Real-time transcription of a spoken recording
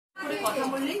কথা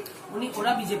বললেই উনি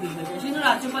ওরা বিজেপি হয়ে যায়, সেই জন্য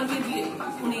রাজ্যপালকে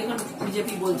উনি এখন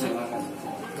বিজেপি বলছেন।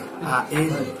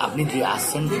 আপনি যে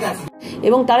আসছেন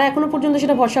এবং তারা এখনো পর্যন্ত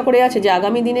সেটা ভরসা করে আছে যে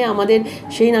আগামী দিনে আমাদের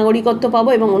সেই নাগরিকত্ব পাবো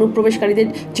এবং অনুপ্রবেশকারীদের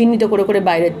চিহ্নিত করে করে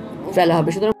বাইরে ফেলা হবে,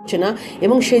 সুতরাং হচ্ছে না।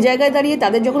 এবং সে জায়গায় দাঁড়িয়ে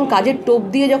তাদের যখন কাজের টোপ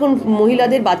দিয়ে যখন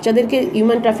মহিলাদের বাচ্চাদেরকে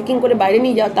হিউম্যান ট্রাফিকিং করে বাইরে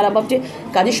নিয়ে যাওয়া, তারা ভাবছে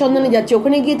কাজের সন্ধানে যাচ্ছে,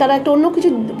 ওখানে গিয়ে তারা একটা অন্য কিছু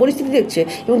পরিস্থিতি দেখছে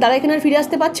এবং তারা এখানে আর ফিরে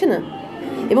আসতে পারছে না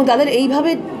এবং তাদের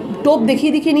এইভাবে টোপ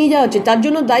দেখিয়ে দেখিয়ে নিয়ে যাওয়া হচ্ছে। তার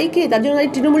জন্য দায়ী কে? তার জন্য দায়ী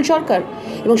তৃণমূল সরকার।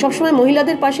 এবং সবসময়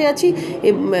মহিলাদের পাশে আছি,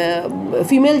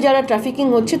 ফিমেল যারা ট্রাফিকিং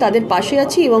হচ্ছে তাদের পাশে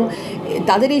আছি এবং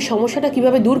তাদের এই সমস্যাটা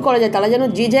কিভাবে দূর করা যায়, তারা যেন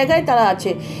যে জায়গায় তারা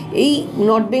আছে এই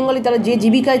নর্থ বেঙ্গলে, তারা যে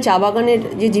জীবিকায় চা বাগানের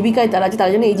যে জীবিকায় তারা আছে,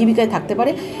 তারা যেন এই জীবিকায় থাকতে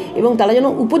পারে এবং তারা যেন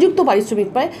উপযুক্ত পারিশ্রমিক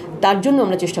পায়, তার জন্য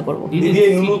আমরা চেষ্টা করবো।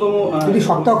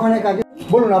 সপ্তাহখানেক আগে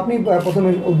বলুন আপনি প্রথমে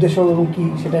উদ্দেশ্য এবং কি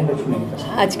সেটা শুনে।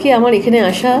 আজকে আমার এখানে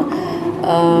আসা,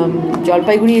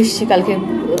 জলপাইগুড়ি এসেছি, কালকে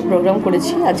প্রোগ্রাম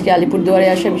করেছি, আজকে আলিপুরদুয়ারে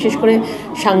আসা, বিশেষ করে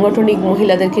সাংগঠনিক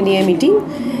মহিলাদেরকে নিয়ে মিটিং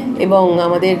এবং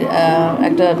আমাদের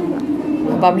একটা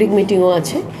পাবলিক মিটিংও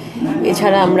আছে।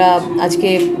 এছাড়া আমরা আজকে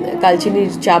কালচিনির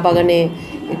চা বাগানে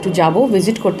একটু যাব,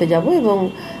 ভিজিট করতে যাব এবং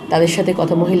তাদের সাথে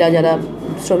কথা, মহিলা যারা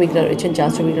শ্রমিকরা রয়েছেন, চা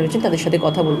শ্রমিকরা রয়েছেন, তাদের সাথে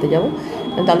কথা বলতে যাব।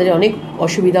 তাদের অনেক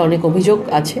অসুবিধা, অনেক অভিযোগ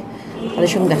আছে,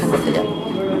 তাদের সঙ্গে দেখা করতে যাব।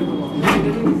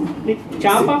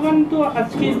 চা বাগান তো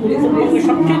আজকে উত্তরবঙ্গের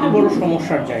সবচেয়ে বড়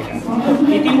সমস্যার জায়গা।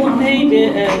 ইতিমধ্যেই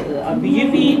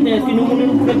বিজেপি তৃণমূলের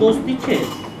উপরে দোষ দিচ্ছে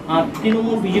আর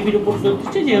তৃণমূল বিজেপির উপর দোষ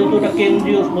দিচ্ছে, যেহেতু ওটা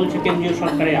কেন্দ্রীয় বলছে, কেন্দ্রীয়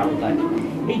সরকারের আওতায়।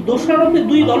 এই দোষারোপের,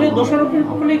 দুই দলের দোষারোপের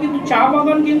ফলে কিন্তু চা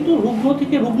বাগান কিন্তু রুগ্ন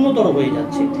থেকে রুগ্নতর হয়ে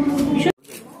যাচ্ছে।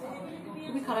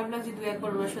 খুবই খারাপ লাগছে। দু একবার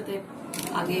ওনার সাথে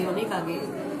আগে, অনেক আগে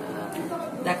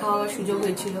দেখা হওয়ার সুযোগ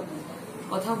হয়েছিল,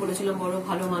 কথাও বলেছিলাম। বড়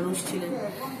ভালো মানুষ ছিলেন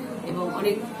এবং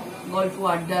অনেক গল্প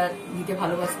আড্ডা দিতে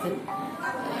ভালোবাসতেন।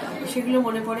 সেগুলো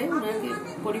মনে পড়ে। ওনাকে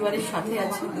পরিবারের সাথে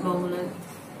আছে এবং ওনার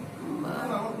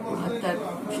আত্মার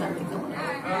শান্তি কামনা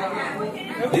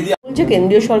বলছে।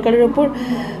 কেন্দ্রীয় সরকারের ওপর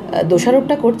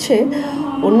দোষারোপটা করছে।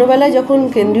 অন্যবেলায় যখন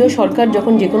কেন্দ্রীয় সরকার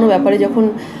যখন যে কোনো ব্যাপারে যখন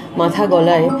মাথা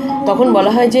গলায়, তখন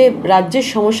বলা হয় যে রাজ্যের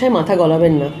সমস্যায় মাথা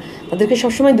গলাবেন না, তাদেরকে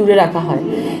সবসময় দূরে রাখা হয়।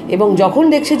 এবং যখন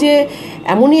দেখছে যে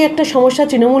এমনই একটা সমস্যা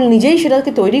তৃণমূল নিজেই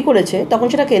সেটাকে তৈরি করেছে, তখন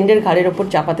সেটা কেন্দ্রের ঘাড়ের ওপর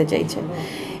চাপাতে চাইছে।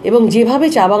 এবং যেভাবে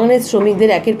চা বাগানের শ্রমিকদের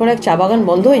একের পর এক চা বাগান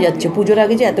বন্ধ হয়ে যাচ্ছে, পুজোর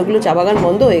আগে যে এতগুলো চা বাগান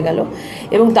বন্ধ হয়ে গেল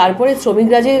এবং তারপরে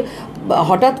শ্রমিকরা যে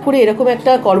হঠাৎ করে এরকম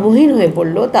একটা কর্মহীন হয়ে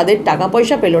পড়লো, তাদের টাকা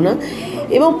পয়সা পেল না,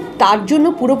 এবং তার জন্য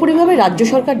পুরোপুরিভাবে রাজ্য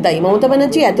সরকার দায়ী। মমতা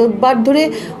ব্যানার্জি এতবার ধরে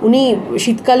উনি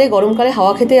শীতকালে, গরমকালে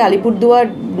হাওয়া খেতে আলিপুরদুয়ার,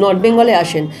 নর্থ বেঙ্গলে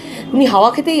আসেন, উনি হাওয়া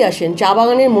খেতেই আসেন। চা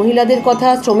বাগানের মহিলাদের কথা,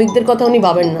 শ্রমিকদের কথা উনি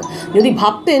ভাবেন না। যদি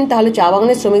ভাবতেন তাহলে চা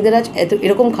বাগানের শ্রমিকদের আজ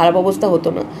এরকম খারাপ অবস্থা হতো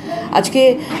না। আজকে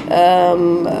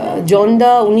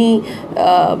জনদা উনি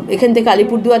এখান থেকে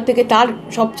আলিপুরদুয়ার থেকে, তার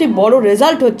সবচেয়ে বড়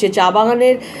রেজাল্ট হচ্ছে চা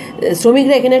বাগানের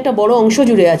শ্রমিকরা এখানে একটা বড় অংশ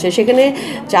জুড়ে আছে। সেখানে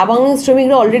চা বাগানের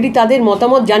শ্রমিকরা অলরেডি তাদের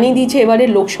মতামত জানিয়ে দিয়েছে এবারে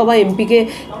লোকসভা এমপিকে,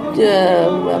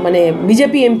 মানে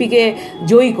বিজেপি এমপিকে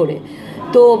জয়ী করে।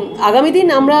 তো আগামী দিন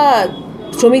আমরা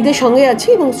শ্রমিকদের সঙ্গে আছি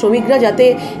এবং শ্রমিকরা যাতে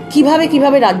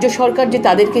কিভাবে রাজ্য সরকার যে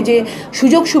তাদেরকে যে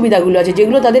সুযোগ সুবিধাগুলো আছে,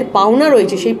 যেগুলো তাদের পাওনা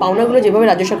রয়েছে, সেই পাওনাগুলো যেভাবে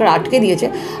রাজ্য সরকার আটকে দিয়েছে,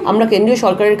 আমরা কেন্দ্রীয়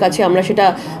সরকারের কাছে আমরা সেটা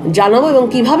জানাবো এবং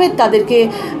কিভাবে তাদেরকে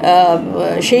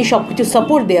সেই সব কিছু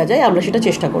সাপোর্ট দেওয়া যায় আমরা সেটা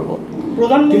চেষ্টা করব।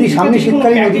 প্রধানমন্ত্রী সামনে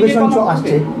শীতকালীন অধিবেশন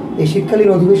আসছে, এই শীতকালীন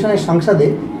অধিবেশনের সংসদে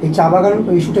এই চা বাগান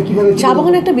ইস্যুটা কীভাবে? চা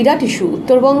বাগান একটা বিরাট ইস্যু।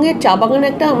 উত্তরবঙ্গের চা বাগান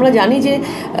একটা, আমরা জানি যে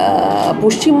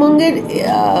পশ্চিমবঙ্গের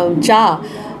চা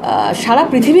সারা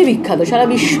পৃথিবী বিখ্যাত, সারা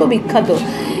বিশ্ব বিখ্যাত,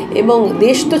 এবং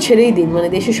দেশ তো ছেড়েই দিন, মানে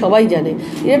দেশে সবাই জানে।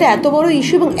 এটা এত বড়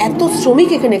ইস্যু এবং এত শ্রমিক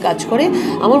এখানে কাজ করে,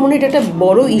 আমার মনে হয় এটা একটা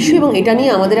বড় ইস্যু এবং এটা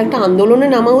নিয়ে আমাদের একটা আন্দোলনে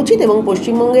নামা উচিত এবং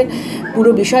পশ্চিমবঙ্গের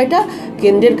পুরো বিষয়টা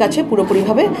কেন্দ্রের কাছে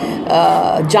পুরোপুরিভাবে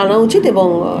জানা উচিত এবং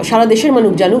সারা দেশের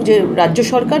মানুষ জানুক যে রাজ্য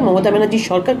সরকার, মমতা ব্যানার্জির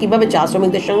সরকার কীভাবে চা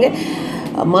শ্রমিকদের সঙ্গে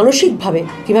মানসিকভাবে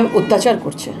কীভাবে অত্যাচার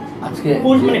করছে। আজকে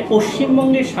মানে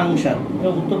পশ্চিমবঙ্গের সাংসদ,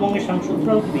 উত্তরবঙ্গের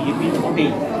সাংসদরাও বিজেপির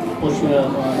ভোটেই,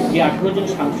 যে 18 জন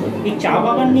সাংসদ, এই চা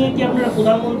বাগান নিয়ে কি আপনারা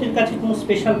প্রধানমন্ত্রীর কাছে কোনো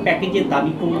স্পেশাল প্যাকেজের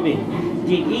দাবি করবেন?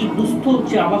 যে এই দুস্থ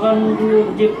চা বাগানগুলোর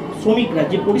যে শ্রমিকরা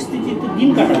যে পরিস্থিতিতে দিন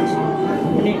কাটাচ্ছে,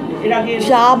 মানে এর আগে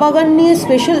চা বাগান নিয়ে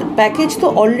স্পেশাল প্যাকেজ তো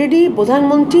অলরেডি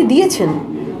প্রধানমন্ত্রী দিয়েছেন।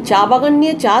 চা বাগান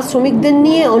নিয়ে, চা শ্রমিকদের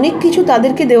নিয়ে অনেক কিছু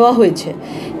তাদেরকে দেওয়া হয়েছে,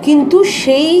 কিন্তু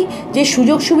সেই যে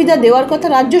সুযোগ সুবিধা দেওয়ার কথা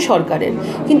রাজ্য সরকারের,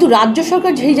 কিন্তু রাজ্য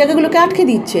সরকার যেই জায়গাগুলোকে আটকে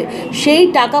দিচ্ছে, সেই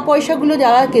টাকা পয়সাগুলো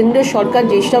যারা কেন্দ্রীয় সরকার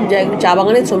যেই সব চা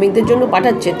বাগানের শ্রমিকদের জন্য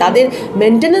পাঠাচ্ছে, তাদের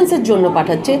মেনটেন্যান্সের জন্য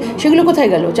পাঠাচ্ছে, সেগুলো কোথায়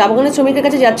গেল? চা বাগানের শ্রমিকের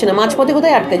কাছে যাচ্ছে না, মাঝপথে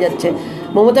কোথায় আটকে যাচ্ছে?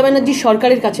 মমতা ব্যানার্জির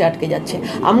সরকারের কাছে আটকে যাচ্ছে।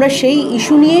 আমরা সেই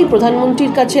ইস্যু নিয়েই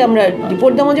প্রধানমন্ত্রীর কাছে আমরা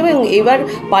রিপোর্ট দেওয়া যাবে, এবং এবার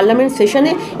পার্লামেন্ট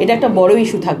সেশনে এটা একটা বড়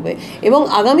ইস্যু থাকবে, এবং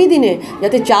আগামী দিনে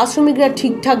যাতে চা শ্রমিকরা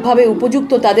ঠিকঠাকভাবে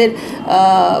উপযুক্ত তাদের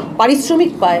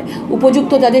পারিশ্রমিক পায়,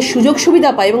 উপযুক্ত তাদের সুযোগ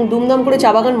সুবিধা পায়, এবং দুমদাম করে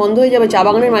চা বাগান বন্ধ হয়ে যাবে, চা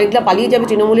বাগানের মালিকরা পালিয়ে যাবে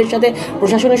তৃণমূলের সাথে,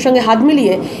 প্রশাসনের সঙ্গে হাত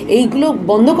মিলিয়ে, এইগুলো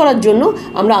বন্ধ করার জন্য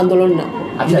আমরা আন্দোলন না।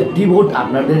 আচ্ছা, টি ভোট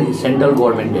আপনাদের সেন্ট্রাল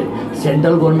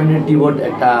গভর্নমেন্টের টি ভোট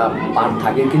একটা পার্ট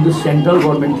থাকে, কিন্তু সেন্ট্রাল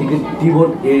গভর্নমেন্ট থেকে টি ভোট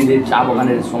এই যে চা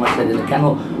বাগানের সমস্যা কেন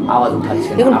আওয়াজ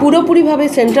উঠাচ্ছে? দেখুন, পুরোপুরিভাবে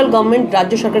সেন্ট্রাল গভর্নমেন্ট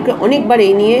রাজ্য সরকারকে অনেকবার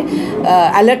এই নিয়ে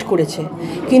অ্যালার্ট করেছে,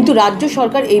 কিন্তু রাজ্য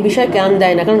সরকার এই বিষয়ে কান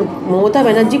দেয় না, কারণ মমতা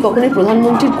ব্যানার্জি কখনোই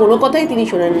প্রধানমন্ত্রীর কোনো কথাই তিনি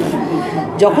শোনেন না।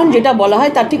 যখন যেটা বলা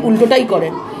হয় তার ঠিক উল্টোটাই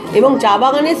করেন, এবং চা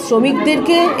বাগানের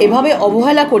শ্রমিকদেরকে এভাবে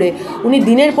অবহেলা করে উনি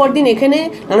দিনের পর দিন এখানে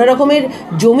নানা রকমের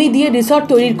জমি দিয়ে রিসর্ট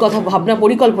তৈরির কথা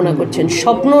পরিকল্পনা করছেন।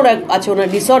 স্বপ্ন আছে ওনার,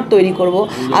 রিসর্ট তৈরি করব,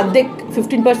 অর্ধেক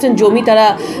 15% জমি তারা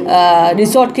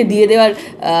রিসর্টকে দিয়ে দেওয়ার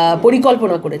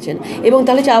পরিকল্পনা করেছেন। এবং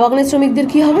তাহলে চা বাগানের শ্রমিকদের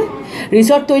কী হবে?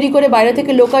 রিসর্ট তৈরি করে বাইরে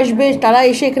থেকে লোক আসবে, তারা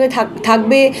এসে এখানে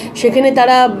থাকবে, সেখানে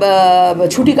তারা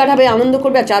ছুটি কাটাবে, আনন্দ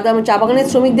করবে। আর চা বাগানের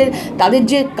শ্রমিকদের তাদের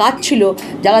যে কাজ ছিল,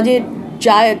 যারা যে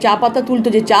চা পাতা তুলতো,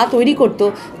 যে চা তৈরি করতো,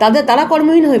 তারা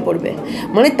কর্মহীন হয়ে পড়বে।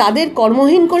 মানে তাদের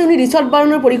কর্মহীন করে উনি রিসর্ট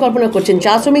বানানোর পরিকল্পনা করছেন,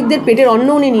 চা শ্রমিকদের পেটের অন্ন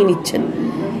উনি নিয়ে নিচ্ছেন।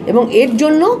 এবং এর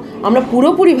জন্য আমরা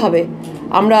পুরোপুরিভাবে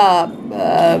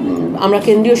আমরা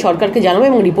কেন্দ্রীয় সরকারকে জানাবো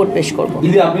এবং রিপোর্ট পেশ করবো।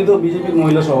 দিদি, আপনি তো বিজেপির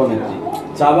মহিলা সভানেত্রী,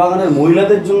 চা বাগানের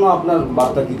মহিলাদের জন্য আপনার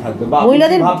বার্তা কি থাকবে, বা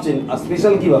মহিলাদের ভাবছেন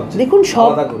স্পেশাল কি ভাবছেন? দেখুন, সব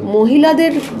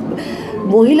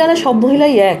মহিলারা সব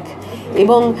মহিলাই এক,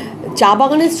 এবং চা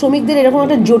বাগানের শ্রমিকদের এরকম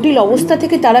একটা জটিল অবস্থা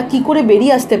থেকে তারা কি করে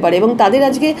বেরিয়ে আসতে পারে, এবং তাদের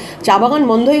আজকে চা বাগান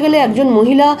বন্ধ হয়ে গেলে একজন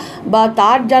মহিলা বা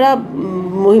তার যারা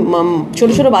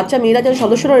ছোটো ছোটো বাচ্চা মেয়েরা যারা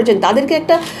সদস্যরা রয়েছেন, তাদেরকে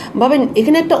একটা ভাবেন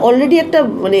এখানে একটা অলরেডি একটা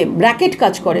মানে ব্র্যাকেট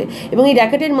কাজ করে, এবং এই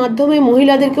র্যাকেটের মাধ্যমে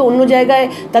মহিলাদেরকে অন্য জায়গায়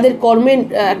তাদের কর্মের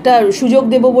একটা সুযোগ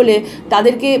দেব বলে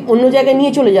তাদেরকে অন্য জায়গায়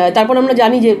নিয়ে চলে যায়। তারপর আমরা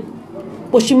জানি যে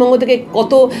পশ্চিমবঙ্গ থেকে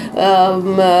কত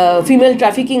ফিমেল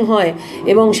ট্রাফিকিং হয়,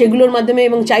 এবং সেগুলোর মাধ্যমে,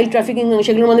 এবং চাইল্ড ট্রাফিকিং,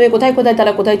 সেগুলোর মাধ্যমে কোথায়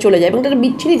তারা কোথায় চলে যায়, এবং তারা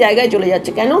বিচ্ছিরি জায়গায় চলে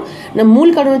যাচ্ছে। কেন না? মূল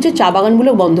কারণ হচ্ছে চা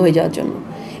বাগানগুলো বন্ধ হয়ে যাওয়ার জন্য,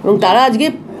 এবং তারা আজকে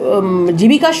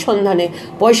জীবিকার সন্ধানে,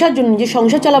 পয়সার জন্য, যে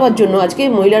সংসার চালাবার জন্য আজকে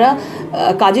মহিলারা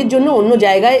কাজের জন্য অন্য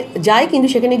জায়গায় যায়, কিন্তু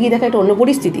সেখানে গিয়ে দেখা একটা অন্য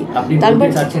পরিস্থিতি। তারপর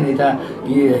এটা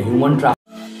হিউম্যান